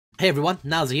Hey everyone,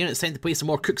 Nilesy here, and it's time to play some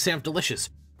more Cook Serve Delicious.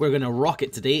 We're going to rock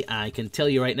it today. I can tell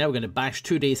you right now, we're going to bash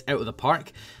 2 days out of the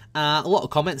park. A lot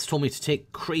of comments told me to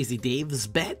take Crazy Dave's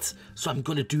bet, so I'm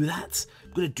going to do that.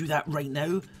 I'm going to do that right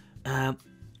now.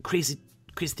 Crazy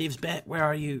Dave's bet, where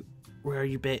are you? Where are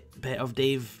you, bet of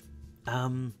Dave?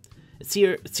 It's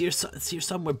here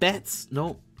somewhere. Bets?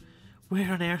 No.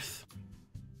 Where on earth?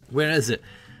 Where is it?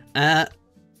 Here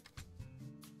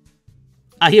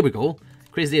we go.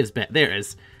 Crazy Dave's bet. There it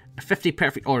is. 50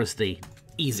 perfect orders today.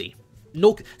 Easy.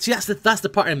 No, see that's the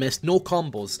part I missed. No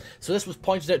combos. So this was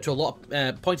pointed out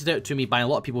to me by a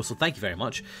lot of people. So thank you very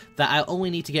much. That I only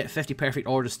need to get 50 perfect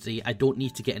orders today. I don't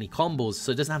need to get any combos.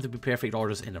 So it doesn't have to be perfect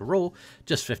orders in a row.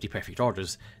 Just 50 perfect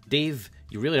orders. Dave,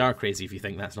 you really are crazy if you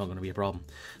think that's not going to be a problem.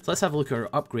 So let's have a look at our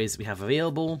upgrades that we have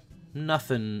available.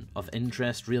 Nothing of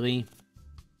interest really.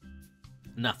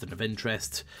 Nothing of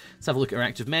interest. Let's have a look at our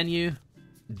active menu.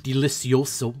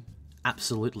 Delicioso.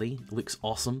 Absolutely. Looks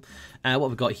awesome. What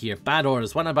have we got here? Bad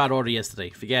orders. One bad order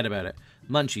yesterday. Forget about it.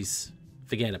 Munchies.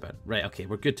 Forget about it. Right, okay,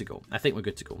 we're good to go. I think we're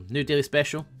good to go. New daily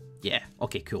special? Yeah.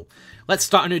 Okay, cool. Let's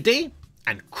start a new day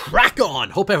and crack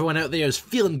on! Hope everyone out there is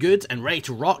feeling good and ready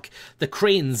to rock. The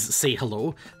cranes say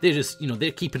hello. They're just, they're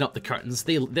keeping up the curtains.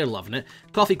 They're loving it.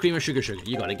 Coffee, creamer, sugar.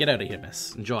 You gotta get out of here,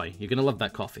 miss. Enjoy. You're gonna love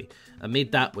that coffee. I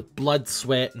made that with blood,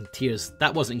 sweat, and tears.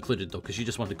 That wasn't included, though, because you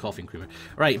just wanted coffee and creamer.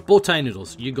 Right, bow tie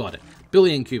noodles. You got it.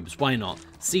 Bouillon cubes. Why not?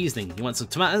 Seasoning. You want some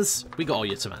tomatoes? We got all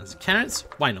your tomatoes. Carrots?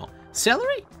 Why not?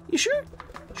 Celery? You sure?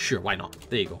 Sure, why not?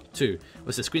 There you go. 2.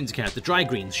 What's this? Greens and carrots. The dry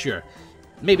greens. Sure.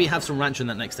 Maybe have some ranch on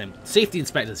that next time. Safety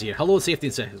inspector's here. Hello, safety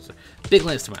inspector. Big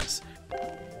lettuce tomatoes.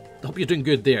 Hope you're doing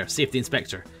good there, safety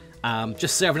inspector.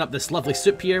 Just serving up this lovely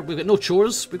soup here. We've got no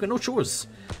chores. We've got no chores.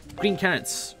 Green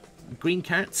carrots. Green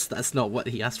carrots? That's not what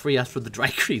he asked for. He asked for the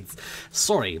dry greens.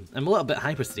 Sorry, I'm a little bit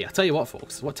hyper today. I'll tell you what,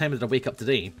 folks. What time did I wake up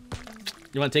today?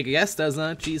 You want to take a guess?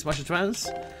 $1,000 cheese, mushroom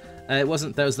tomatoes? It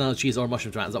wasn't $1,000 cheese or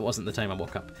mushroom tomatoes. That wasn't the time I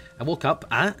woke up. I woke up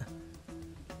at...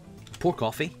 pour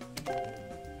coffee.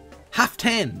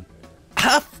 10:30.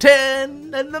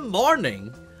 10:30 in the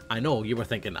morning. I know, you were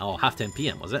thinking, oh, 10:30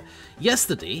 PM, was it?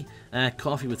 Yesterday,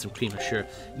 coffee with some creamer, sure.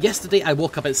 Yesterday, I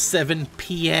woke up at 7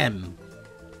 PM.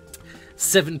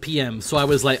 7 PM, so I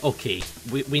was like, okay,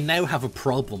 we now have a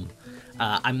problem.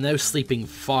 I'm now sleeping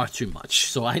far too much,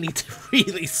 so I need to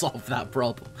really solve that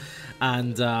problem.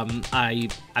 And I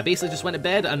basically just went to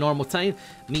bed at a normal time.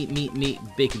 Meat,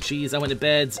 bacon, cheese. I went to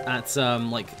bed at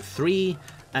like 3,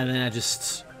 and then I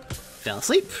just fell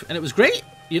asleep, and it was great,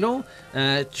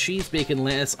 cheese, bacon,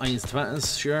 lettuce, onions,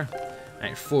 tomatoes, sure.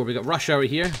 Right, 4, we got rush hour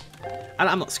here.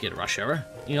 I'm not scared of rush hour.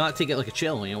 I take it like a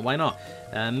chill, why not?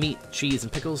 Meat, cheese,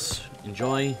 and pickles,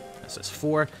 enjoy. So that's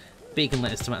 4. Bacon,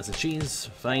 lettuce, tomatoes, and cheese,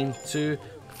 fine. 2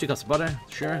 cups of butter,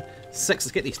 sure. 6,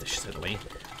 let's get these dishes out of the way.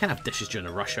 Can't have dishes during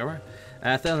a rush hour.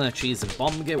 1,000 cheese and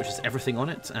bombe, which is everything on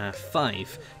it.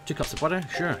 5, 2 cups of butter,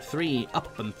 sure. 3,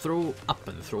 up and throw.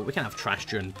 We can't have trash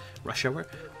during rush hour.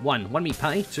 1 meat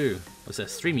pie. 2, what's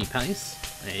this? 3 meat pies.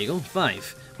 There you go.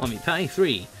 5, 1 meat pie.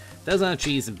 3, 1,000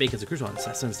 cheese and bacon and croutons.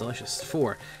 That sounds delicious.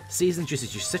 4, seasoned juicy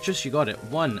citrus. You got it.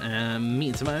 1, meat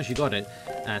and tomatoes. You got it.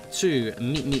 2,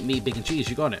 meat, bacon, cheese.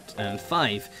 You got it. And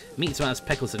 5, meat, tomatoes,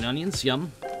 pickles, and onions.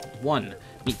 Yum. 1,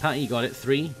 meat patty. You got it.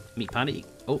 3, meat patty.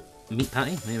 Oh, meat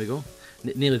patty. There we go.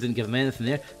 Nearly didn't give him anything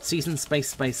there. Seasoned,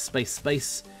 spice,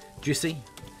 juicy.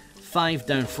 5,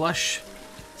 down flush.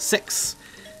 6,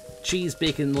 cheese,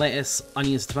 bacon, lettuce,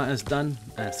 onions, tomatoes, done.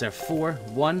 Serve 4,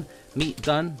 1, meat,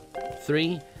 done.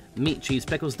 3, meat, cheese,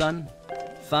 pickles, done.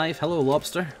 5, hello,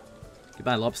 lobster.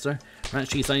 Goodbye, lobster. Ranch,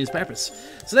 cheese, onions, peppers.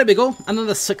 So there we go.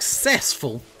 Another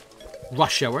successful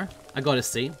rush hour, I gotta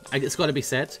say. It's gotta be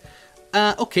said.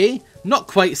 Okay, not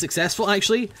quite successful,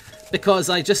 actually, because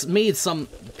I just made some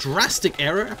drastic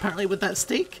error, apparently, with that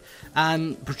steak.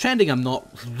 And pretending I'm not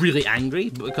really angry,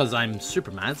 but because I'm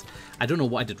super mad. I don't know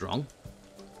what I did wrong.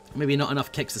 Maybe not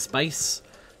enough kicks of spice.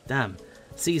 Damn.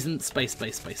 Seasoned, spice,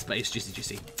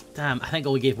 juicy. Damn, I think I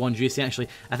only gave 1 juicy, actually.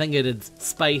 I think I did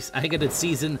spice. I think I did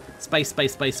season,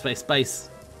 spice.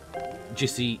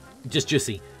 Juicy, just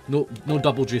juicy. No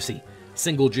double juicy.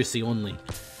 Single juicy only.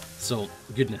 So,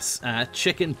 goodness.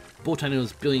 Chicken, bow tie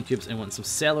noodles, bouillon cubes, and want some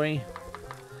celery.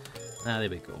 There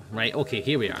we go. Right, okay,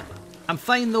 here we are. I'm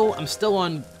fine, though. I'm still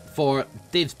on for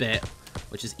Dave's bet,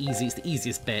 which is easy. It's the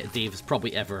easiest bet Dave has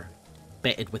probably ever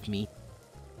betted with me.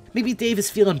 Maybe Dave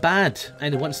is feeling bad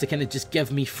and wants to kind of just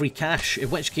give me free cash, in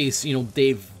which case,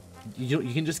 Dave, you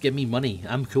can just give me money.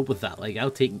 I'm cool with that. Like, I'll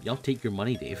take your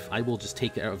money, Dave. I will just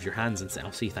take it out of your hands and say,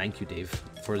 I'll say thank you, Dave,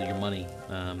 for your money.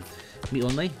 Meat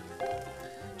only?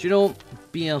 Do you know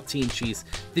BLT and cheese?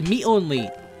 The meat only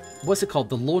what's it called?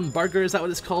 The Lone Burger, is that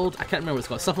what it's called? I can't remember what it's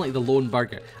called. Something like the Lone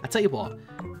Burger. I tell you what,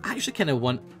 I actually kind of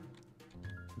want...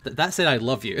 That said, I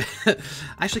love you. I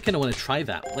actually kind of want to try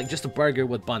that. Like, just a burger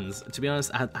with buns. To be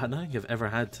honest, I don't think I've ever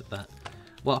had that.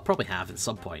 Well, I probably have at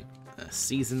some point.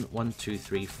 Season 1, 2,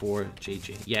 3, 4,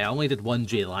 JJ. Yeah, I only did 1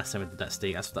 J the last time I did that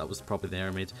steak. That was probably the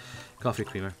error made. Coffee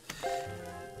creamer.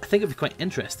 I think it'd be quite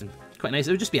interesting. Quite nice.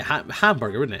 It would just be a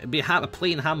hamburger, wouldn't it? It'd be a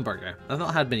plain hamburger. I've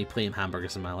not had many plain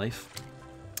hamburgers in my life.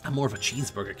 I'm more of a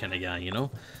cheeseburger kind of guy, you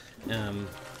know?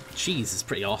 Cheese is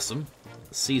pretty awesome.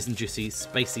 Seasoned, juicy,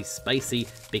 spicy,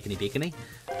 bacony.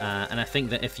 And I think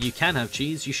that if you can have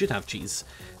cheese, you should have cheese.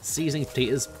 Seasoning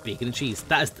potatoes, bacon and cheese.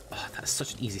 That's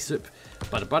such an easy soup.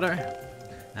 Butter.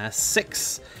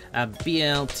 6,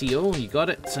 BLTO, you got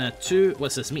it. 2,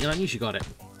 what's this, meat and onions, you got it.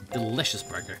 Delicious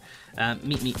burger.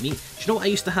 Meat. Do you know what I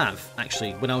used to have,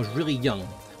 actually, when I was really young?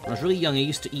 When I was really young, I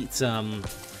used to eat,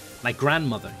 my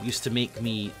grandmother used to make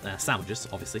me sandwiches,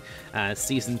 obviously.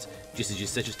 Seasoned, juicy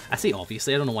citrus. I say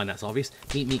obviously, I don't know why that's obvious.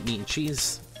 Meat and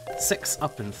cheese. 6,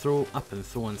 up and throw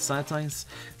on satires.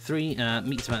 3,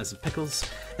 meat, tomatoes and pickles.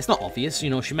 It's not obvious, you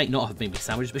know, she might not have made me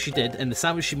sandwiches, but she did. And the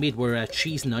sandwich she made were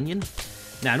cheese and onion.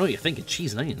 Now, I know you're thinking,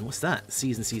 cheese and onion, what's that?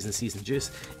 Seasoned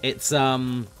juice. It's,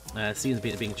 seasoned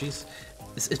bacon cheese.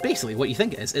 It's basically what you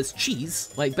think it is. It's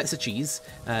cheese, like bits of cheese,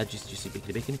 juicy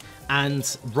bacon,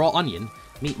 and raw onion,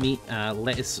 meat,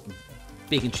 lettuce,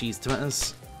 bacon, cheese,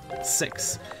 tomatoes.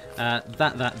 6,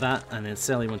 that, and then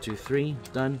Sally 1, 2, 3,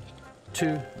 done. 2,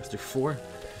 let's do 4.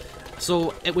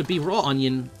 So it would be raw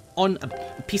onion on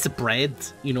a piece of bread,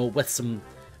 you know, with some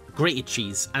grated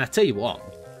cheese. And I tell you what,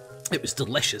 it was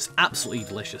delicious, absolutely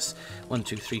delicious. 1,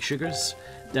 2, 3 sugars,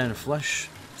 down and flush.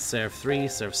 Serve 3,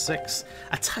 serve 6.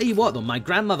 I tell you what though, my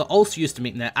grandmother also used to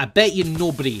make that. I bet you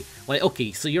nobody, like,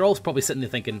 okay, so you're all probably sitting there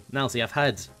thinking, Nilesy, I've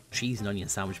had cheese and onion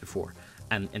sandwich before.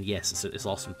 And yes, it's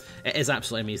awesome. It is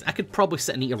absolutely amazing. I could probably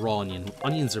sit and eat a raw onion.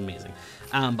 Onions are amazing.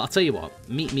 But I'll tell you what,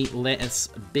 meat, lettuce,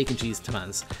 bacon, cheese,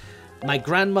 tomatoes. My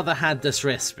grandmother had this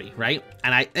recipe, right?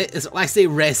 And I say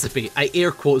recipe, I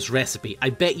air quotes recipe. I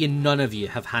bet you none of you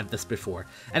have had this before.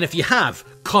 And if you have,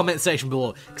 comment section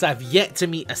below, because I've yet to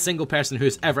meet a single person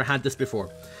who's ever had this before.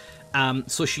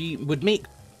 So she would make,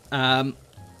 meat,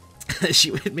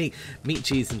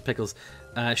 cheese, and pickles.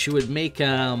 She would make,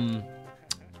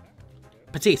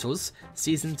 potatoes,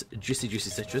 seasoned, juicy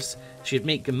citrus. She'd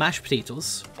make mashed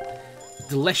potatoes,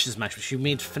 delicious mashed potatoes. She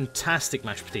made fantastic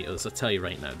mashed potatoes, I'll tell you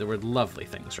right now. They were lovely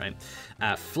things, right?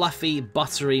 Fluffy,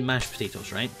 buttery mashed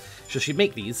potatoes, right? So she'd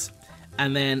make these,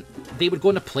 and then they would go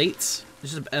on a plate,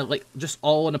 just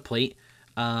all on a plate.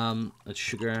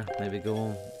 Sugar, there we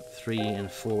go. 3 and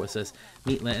 4, what it says?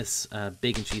 Meat, lettuce,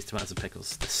 bacon, cheese, tomatoes, and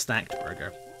pickles. The stacked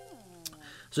burger.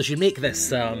 So she'd make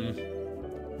this,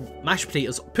 mashed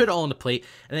potatoes, put it all on the plate,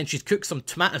 and then she'd cook some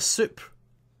tomato soup,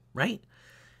 right?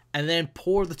 And then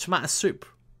pour the tomato soup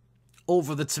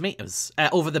over the tomatoes,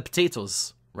 over the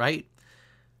potatoes, right?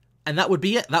 And that would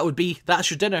be it.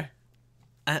 That's your dinner.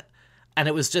 And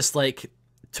it was just like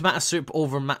tomato soup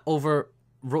over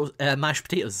mashed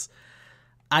potatoes.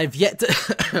 I've yet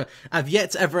to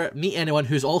ever meet anyone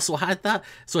who's also had that.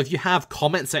 So if you have,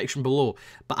 comment section below.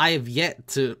 But I have yet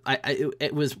to. I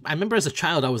remember as a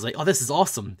child I was like, oh, this is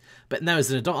awesome. But now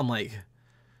as an adult I'm like,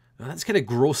 oh, that's kind of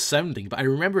gross sounding. But I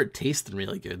remember it tasting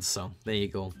really good. So there you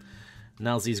go.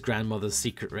 Nilesy's grandmother's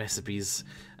secret recipes.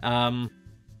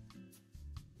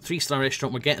 3-star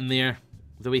restaurant. We're getting there.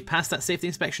 Did we pass that safety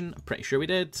inspection? I'm pretty sure we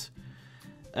did.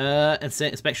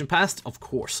 Inspection passed? Of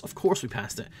course we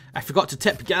passed it. I forgot to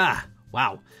tip. Yeah,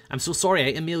 wow. I'm so sorry,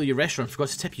 I emailed your restaurant, forgot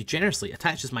to tip you generously.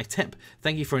 Attaches my tip.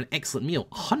 Thank you for an excellent meal.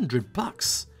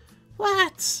 $100?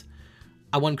 What?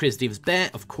 I won Crazy Dave's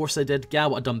bet. Of course I did. Yeah,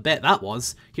 what a dumb bet that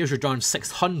was. Here's your darn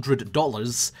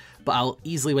 $600, but I'll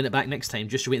easily win it back next time.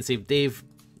 Just you wait and save. Dave,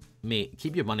 mate,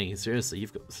 keep your money. Seriously,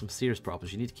 you've got some serious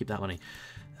problems. You need to keep that money.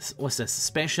 What's this?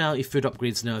 Specialty food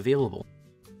upgrades now available.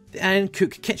 The Iron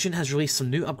Cook Kitchen has released some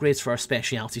new upgrades for our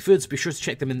specialty foods. Be sure to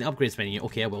check them in the upgrades menu.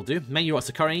 Okay, I will do. Menu, what's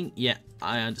occurring? Yeah,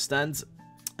 I understand.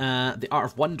 The Art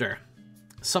of Wonder.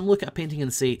 Some look at a painting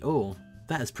and say, oh,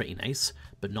 that is pretty nice,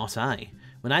 but not I.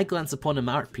 When I glance upon an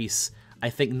art piece, I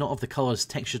think not of the colours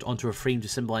textured onto a frame to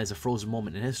symbolise a frozen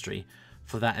moment in history,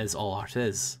 for that is all art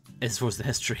is for the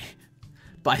history.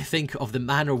 But I think of the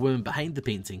man or woman behind the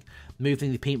painting,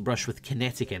 moving the paintbrush with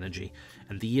kinetic energy,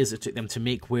 and the years it took them to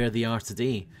make where they are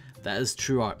today. That is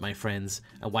true art, my friends,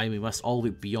 and why we must all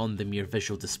look beyond the mere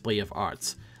visual display of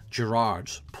art. Gerard,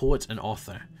 poet and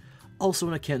author. Also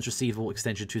an accounts receivable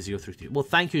extension 2032. Well,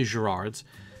 thank you, Gerard,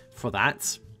 for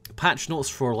that. Patch notes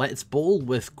for Let's Bowl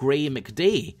with Gray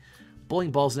McDay.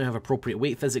 Bowling balls now have appropriate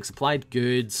weight physics applied.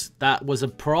 Good. That was a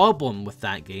problem with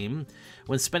that game.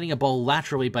 When spinning a ball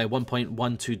laterally by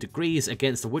 1.12 degrees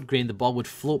against a wood grain, the ball would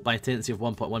float by a tendency of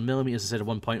 1.1 millimeters instead of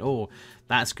 1.0.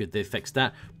 That's good, they fixed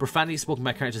that. Profanity spoken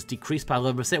by characters decreased by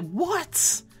 11%.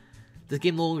 What? The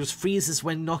game no longer just freezes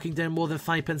when knocking down more than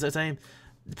 5 pins at a time.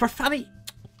 Profanity...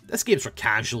 This game's for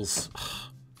casuals.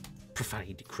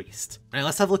 Profanity decreased. Right,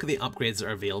 let's have a look at the upgrades that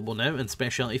are available now in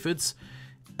specialty foods.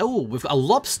 Oh, we've got a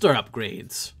lobster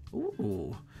upgrade.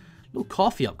 Ooh. No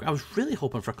coffee upgrade. I was really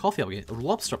hoping for a coffee upgrade. A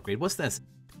lobster upgrade. What's this?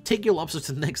 Take your lobster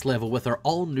to the next level with our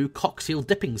all-new cocktail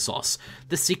dipping sauce.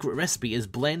 This secret recipe is a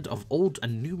blend of old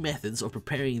and new methods of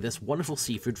preparing this wonderful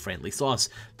seafood-friendly sauce,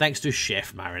 thanks to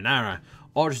Chef Marinara.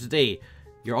 Order today.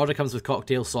 Your order comes with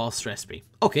cocktail sauce recipe.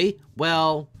 Okay,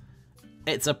 well,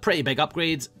 it's a pretty big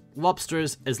upgrade.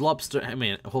 Lobsters, is lobster... I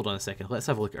mean, hold on a second. Let's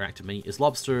have a look at our active menu. Is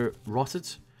lobster rotted?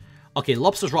 Okay,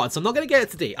 lobster's rotted, so I'm not going to get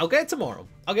it today. I'll get it tomorrow.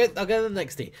 I'll get it the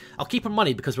next day. I'll keep our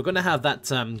money because we're going to have that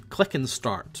click and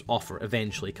start offer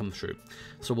eventually come through.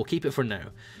 So we'll keep it for now.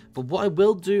 But what I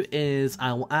will do is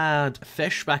I'll add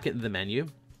fish back into the menu.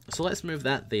 So let's move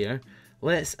that there.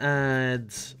 Let's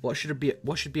add... What should be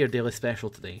our daily special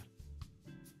today?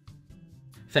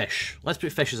 Fish. Let's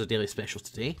put fish as a daily special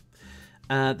today.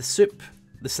 The soup,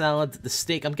 the salad, the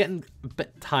steak. I'm getting a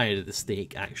bit tired of the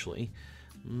steak, actually.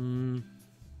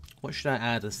 What should I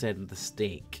add instead of the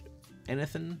steak?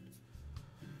 Anything?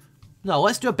 No,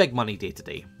 let's do a big money day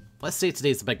today. Let's say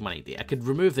today's the big money day. I could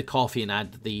remove the coffee and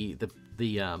add the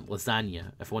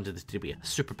lasagna if I wanted it to be a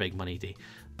super big money day.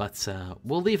 But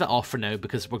we'll leave it off for now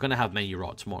because we're going to have menu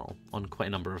rot tomorrow on quite a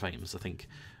number of items, I think.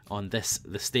 On this,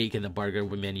 the steak and the burger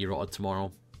will be menu rotted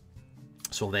tomorrow.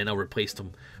 So then I'll replace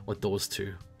them with those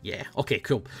two. Yeah, okay,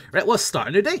 cool. Right, let's start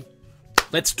a new day.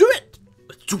 Let's do it!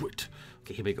 Let's do it!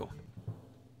 Okay, here we go.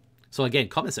 So again,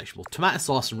 comment section. Well, tomato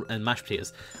sauce and mashed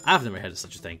potatoes. I've never heard of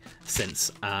such a thing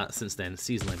since then,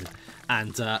 season 11.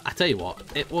 And I tell you what,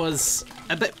 it was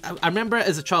a bit... I remember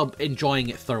as a child enjoying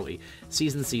it thoroughly.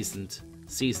 Seasoned,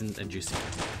 and juicy.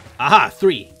 Aha,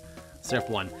 3. Serve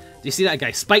 1. Do you see that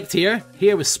guy? Spiked hair?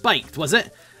 Hair was spiked, was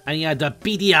it? And he had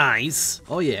beady eyes.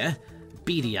 Oh yeah,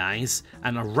 beady eyes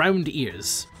and round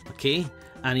ears. Okay,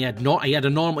 and he had a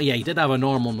normal. Yeah, he did have a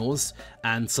normal nose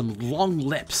and some long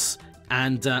lips.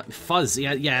 And fuzz,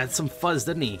 yeah, some fuzz,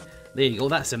 didn't he? There you go,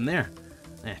 that's him there.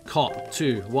 Cop,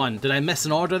 2, 1. Did I miss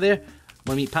an order there?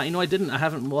 One meat patty? No, I didn't. I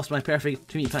haven't lost my perfect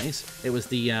 2 meat patties. It was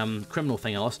the criminal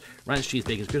thing I lost. Ranch, cheese,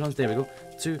 bacon, croutons. There we go.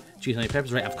 2, cheese, honey,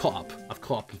 peppers. Right, I've caught up.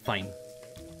 I'm fine.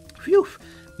 Phew.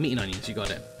 Meat and onions, you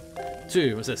got it.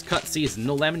 2, what's this? Cut, season,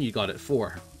 no lemon, you got it.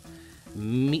 4.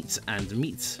 Meat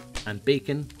and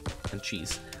bacon and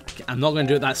cheese. I'm not going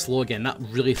to do it that slow again. That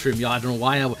really threw me off. I don't know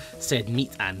why I said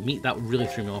meat and meat. That really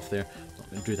threw me off there.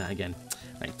 Not going to do that again.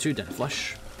 Right, 2 dinner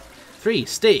flush. 3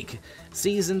 steak.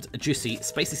 Seasoned, juicy,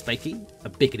 spicy, spiky, a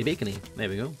bacony bacony. There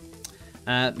we go.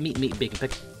 Meat, bacon,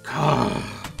 pick.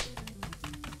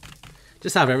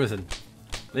 Just have everything.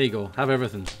 There you go. Have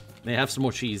everything. May have some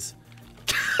more cheese.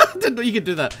 I didn't know you could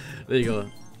do that. There you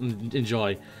go.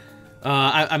 Enjoy.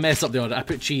 I messed up the order. I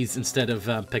put cheese instead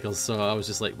of pickles, so I was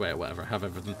just like, well, whatever, have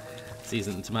everything.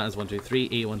 Seasoned tomatoes, 1, 2, 3,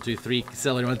 A, 1, 2, 3,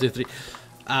 celery, 1, 2, 3.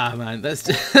 Ah, man, that's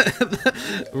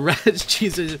just... Ranch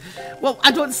cheese. Well,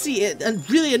 I don't see it. It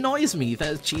really annoys me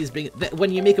that cheese being... That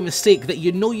when you make a mistake that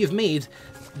you know you've made,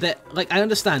 that, like, I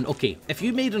understand, okay, if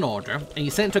you made an order and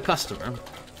you sent it to a customer,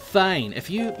 fine. If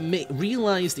you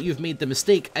realise that you've made the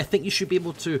mistake, I think you should be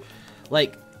able to,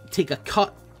 like, take a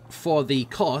cut for the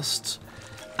cost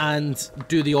and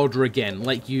do the order again.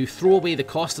 Like, you throw away the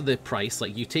cost of the price,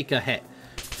 like, you take a hit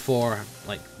for,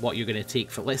 like, what you're going to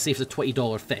take for, let's say it's a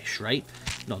 $20 fish, right?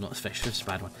 No, not a fish, fish is a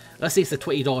bad one. Let's say it's a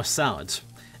 $20 salad,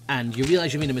 and you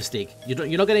realise you made a mistake. You're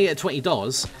not going to get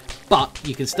 $20, but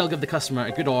you can still give the customer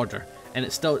a good order, and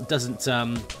it still doesn't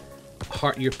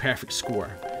hurt your perfect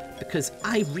score. Because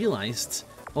I realised,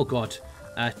 oh god,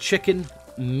 chicken,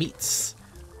 meats,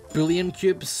 bouillon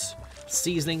cubes,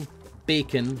 seasoning,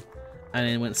 bacon, and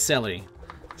then went celery.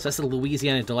 So that's a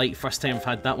Louisiana delight. First time I've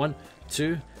had that one.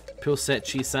 2, pool set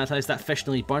cheese sanitized. That fish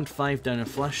nearly burned. 5, down in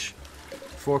flush.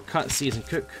 4, cut, season,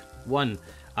 cook. 1,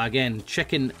 again,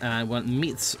 chicken, went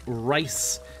meats,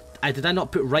 rice. Did I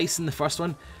not put rice in the first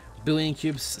one? Bouillon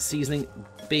cubes, seasoning,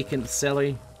 bacon,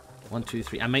 celery. 1, 2,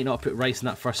 3. I might not have put rice in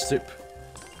that first soup.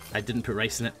 I didn't put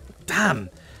rice in it. Damn!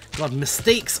 God,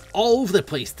 mistakes all over the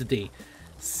place today.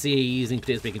 Seasoning,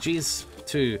 potatoes, bacon, cheese.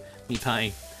 2, meat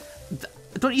patty.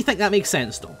 Don't you think that makes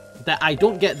sense, though? That I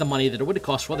don't get the money that it would have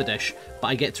cost for the dish, but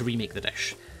I get to remake the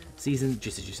dish. Season,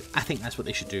 juicy. I think that's what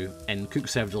they should do in Cook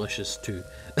Serve Delicious too.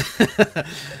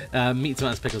 Meat,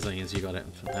 tomatoes, pickles, onions, you got it.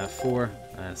 4,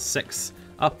 6,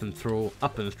 up and throw,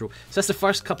 up and throw. So that's the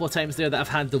first couple of times there that I've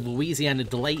had the Louisiana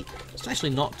Delight. It's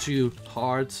actually not too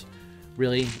hard,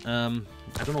 really. I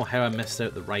don't know how I missed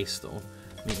out the rice though.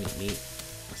 Meat.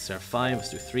 Let's serve 5, let's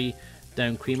do 3.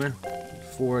 Down creamer,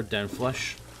 4, down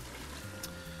flush.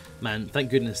 Man, thank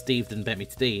goodness Dave didn't bet me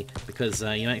today, because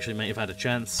you actually might have had a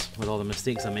chance with all the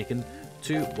mistakes I'm making.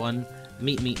 2, 1,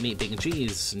 meat, bacon,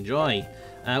 cheese, enjoy.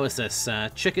 What's this?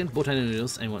 Chicken, botana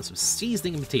noodles, and I want some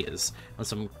seasoning and potatoes. And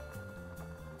some...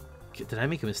 Did I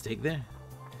make a mistake there?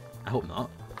 I hope not.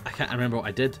 I can't remember what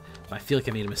I did, but I feel like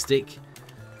I made a mistake.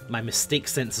 My mistake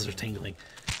senses are tingling.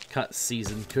 Cut,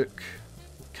 season, cook.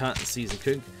 Cut, season,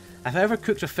 cook. Have I ever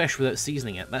cooked a fish without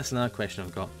seasoning it? That's another question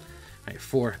I've got. Right,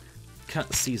 4.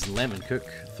 Cut, season, lemon, cook.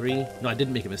 3. No, I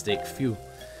didn't make a mistake. Phew.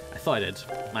 I thought I did.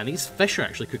 Man, these fish are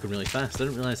actually cooking really fast. I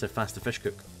didn't realise how fast the fish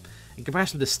cook. In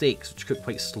comparison to steaks, which cook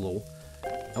quite slow.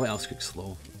 Oh, what else cooks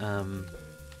slow?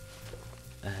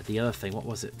 The other thing, what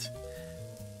was it?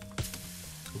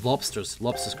 Lobsters.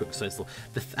 Lobsters cook so slow.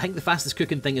 I think the fastest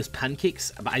cooking thing is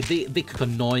pancakes, but they cook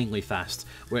annoyingly fast,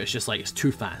 where it's just like, it's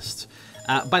too fast.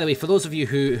 By the way, for those of you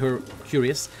who are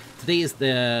curious, today is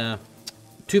the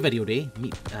 2-video day.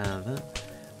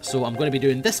 So I'm going to be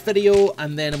doing this video,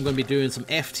 and then I'm going to be doing some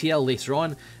FTL later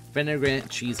on. Vinaigrette,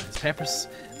 cheese, and peppers.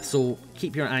 So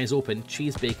keep your eyes open.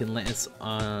 Cheese, bacon, lettuce,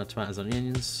 tomatoes,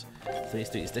 onions. Please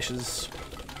do these dishes.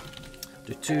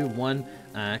 Do 2, 1.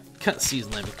 Cut,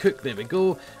 season, lemon, cook. There we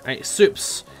go. Alright,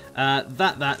 soups.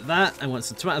 That. I want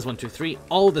some tomatoes. 1, 2, 3.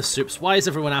 All the soups. Why is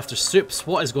everyone after soups?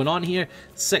 What is going on here?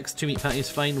 6, 2 meat patties,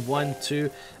 fine. 1, 2.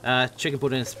 Chicken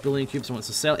put in brilliant cubes. I want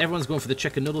to sell. Everyone's going for the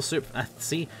chicken noodle soup.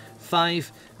 See.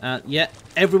 5. Yeah,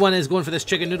 everyone is going for this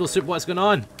chicken noodle soup. What's going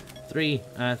on? 3.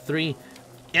 3.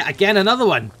 Yeah, again, another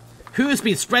one. Who has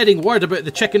been spreading word about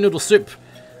the chicken noodle soup?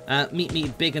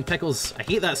 Meat, bacon, pickles. I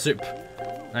hate that soup.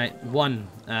 Alright, 1.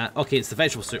 Okay, it's the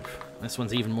vegetable soup. This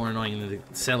one's even more annoying than the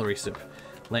celery soup.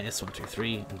 Lettuce, 1, 2,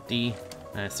 3, and D.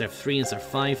 Serve 3 and serve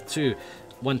 5. 2,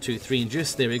 1, 2, 3, and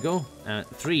juice. There we go.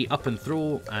 3, up and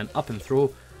throw, and up and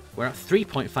throw. We're at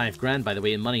 3.5 grand, by the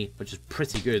way, in money, which is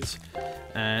pretty good.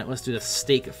 Let's do the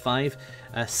steak at 5.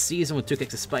 Season with 2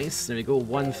 kicks of spice. There we go.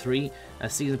 1, 3.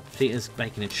 Seasoned potatoes,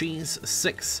 bacon, and cheese.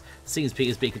 6. Seasoned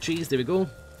potatoes, bacon, cheese. There we go.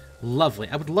 Lovely.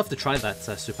 I would love to try that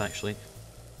soup, actually.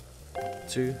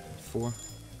 2, 4.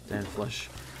 Down flush.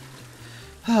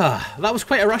 That was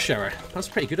quite a rush hour. That was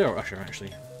pretty good rush hour,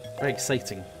 actually. Very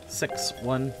exciting. 6,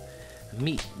 1.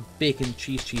 Meat, bacon,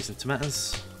 cheese, and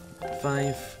tomatoes.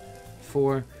 5,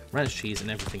 4. Ranch cheese and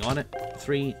everything on it.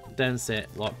 3, down set,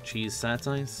 lock, cheese,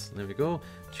 sanitize. There we go.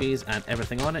 Cheese and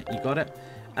everything on it. You got it.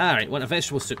 Alright, want a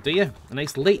vegetable soup, do you? A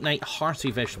nice late night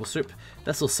hearty vegetable soup.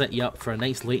 This will set you up for a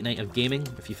nice late night of gaming,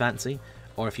 if you fancy.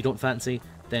 Or if you don't fancy,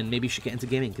 then maybe you should get into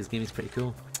gaming, because gaming's pretty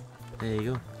cool. There you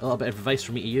go. A little bit of advice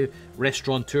from me to you.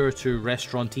 Restaurateur to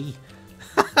restaurantee.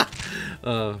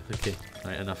 Oh, okay.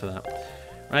 Alright, enough of that.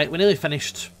 Right, we're nearly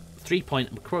finished. We're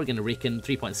probably going to rake in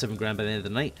 3.7 grand by the end of the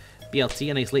night.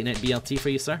 BLT, a nice late night BLT for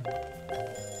you, sir.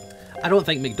 I don't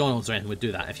think McDonald's or anything would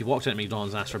do that. If you walked out at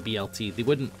McDonald's and asked for BLT, they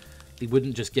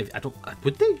wouldn't just give...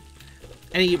 would they?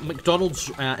 Any McDonald's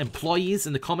employees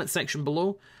in the comment section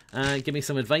below, give me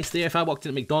some advice there. If I walked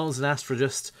into McDonald's and asked for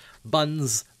just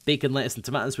buns, bacon, lettuce, and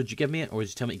tomatoes, would you give me it, or would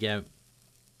you tell me to get out?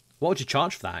 What would you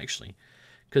charge for that, actually?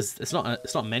 Because it's not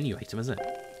a menu item, is it?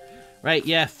 Right,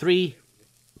 yeah,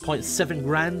 3.7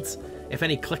 grand. If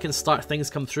any click and start things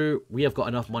come through, we have got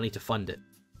enough money to fund it.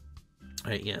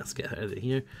 Alright, yeah, let's get out of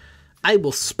here. I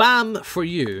will spam for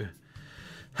you.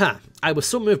 I was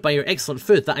so moved by your excellent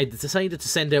food that I decided to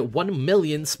send out 1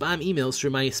 million spam emails through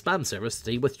my spam service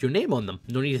today with your name on them.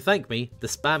 No need to thank me, the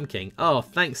Spam King. Oh,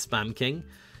 thanks, Spam King.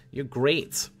 You're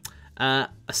great. A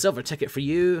silver ticket for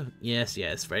you.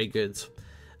 Yes, very good.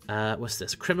 What's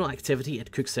this? Criminal activity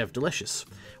at Cook Serve Delicious.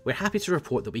 We're happy to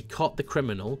report that we caught the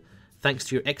criminal thanks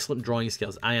to your excellent drawing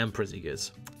skills. I am pretty good.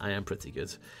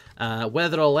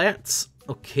 Weather alerts.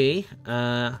 Okay.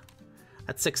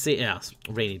 At 6 8, yeah,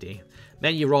 rainy day.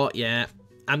 Menu rot, yeah.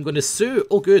 I'm going to sue.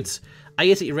 Oh, good. I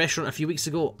ate at your restaurant a few weeks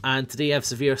ago, and today I have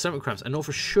severe stomach cramps. I know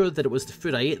for sure that it was the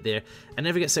food I ate there. I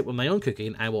never get sick with my own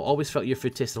cooking. I will always felt your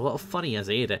food tasted a little funny as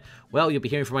I ate it. Well, you'll be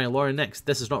hearing from my Laura next.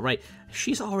 This is not right.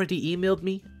 She's already emailed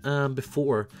me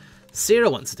before.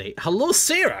 Sarah wants a date. Hello,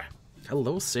 Sarah.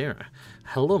 Hello, Sarah.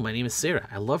 Hello, my name is Sarah.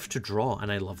 I love to draw,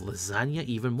 and I love lasagna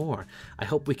even more. I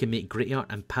hope we can make great art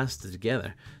and pasta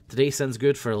together. Today sounds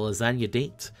good for a lasagna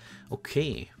date.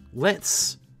 Okay,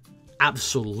 let's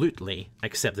absolutely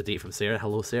accept the date from Sarah.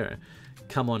 Hello, Sarah.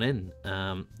 come on in.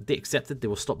 They accepted. They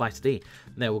will stop by today.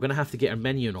 Now, we're going to have to get our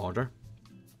menu in order.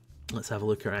 Let's have a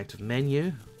look at our active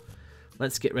menu.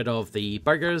 Let's get rid of the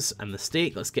burgers and the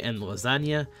steak. Let's get in the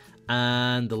lasagna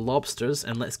and the lobsters.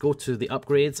 And let's go to the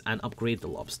upgrades and upgrade the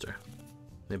lobster.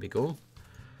 There we go.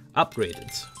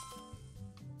 Upgraded.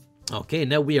 Okay,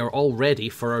 now we are all ready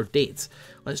for our dates.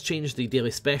 Let's change the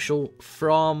daily special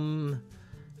from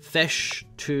fish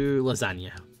to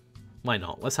lasagna. Why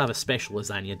not? Let's have a special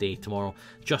lasagna day tomorrow,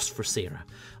 just for Sarah.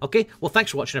 Okay, well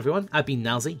thanks for watching everyone. I've been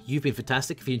Nilesy. You've been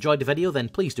fantastic. If you enjoyed the video, then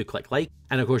please do click like.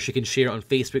 And of course you can share it on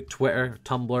Facebook, Twitter,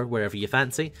 Tumblr, wherever you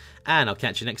fancy. And I'll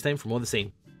catch you next time for more of the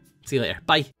same. See you later.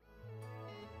 Bye.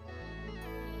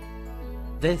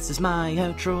 This is my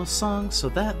outro song so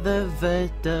that the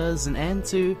vid doesn't end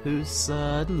too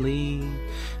suddenly.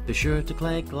 Be sure to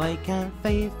click like and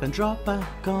fave and drop a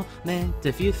comment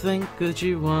if you think that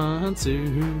you want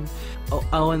to.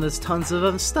 Oh, and there's tons of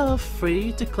other stuff for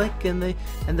you to click in the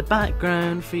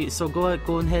background for you, so go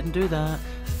ahead and do that.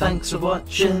 Thanks for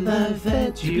watching the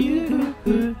vid, you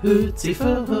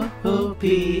beautiful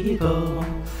people.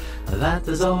 That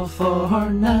is all for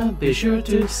now. Be sure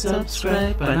to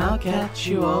subscribe, and I'll catch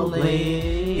you all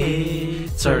later.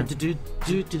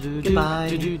 Goodbye.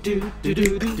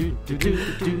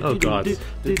 Oh God.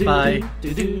 Bye.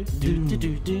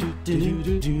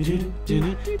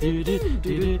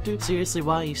 Seriously,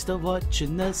 why are you still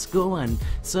watching this? Go and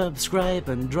subscribe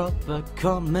and drop a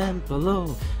comment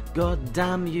below. God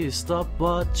damn you, stop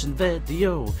watching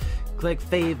video. Click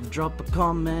fave, drop a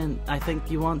comment, I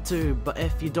think you want to, but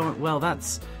if you don't, well,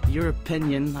 that's your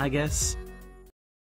opinion, I guess.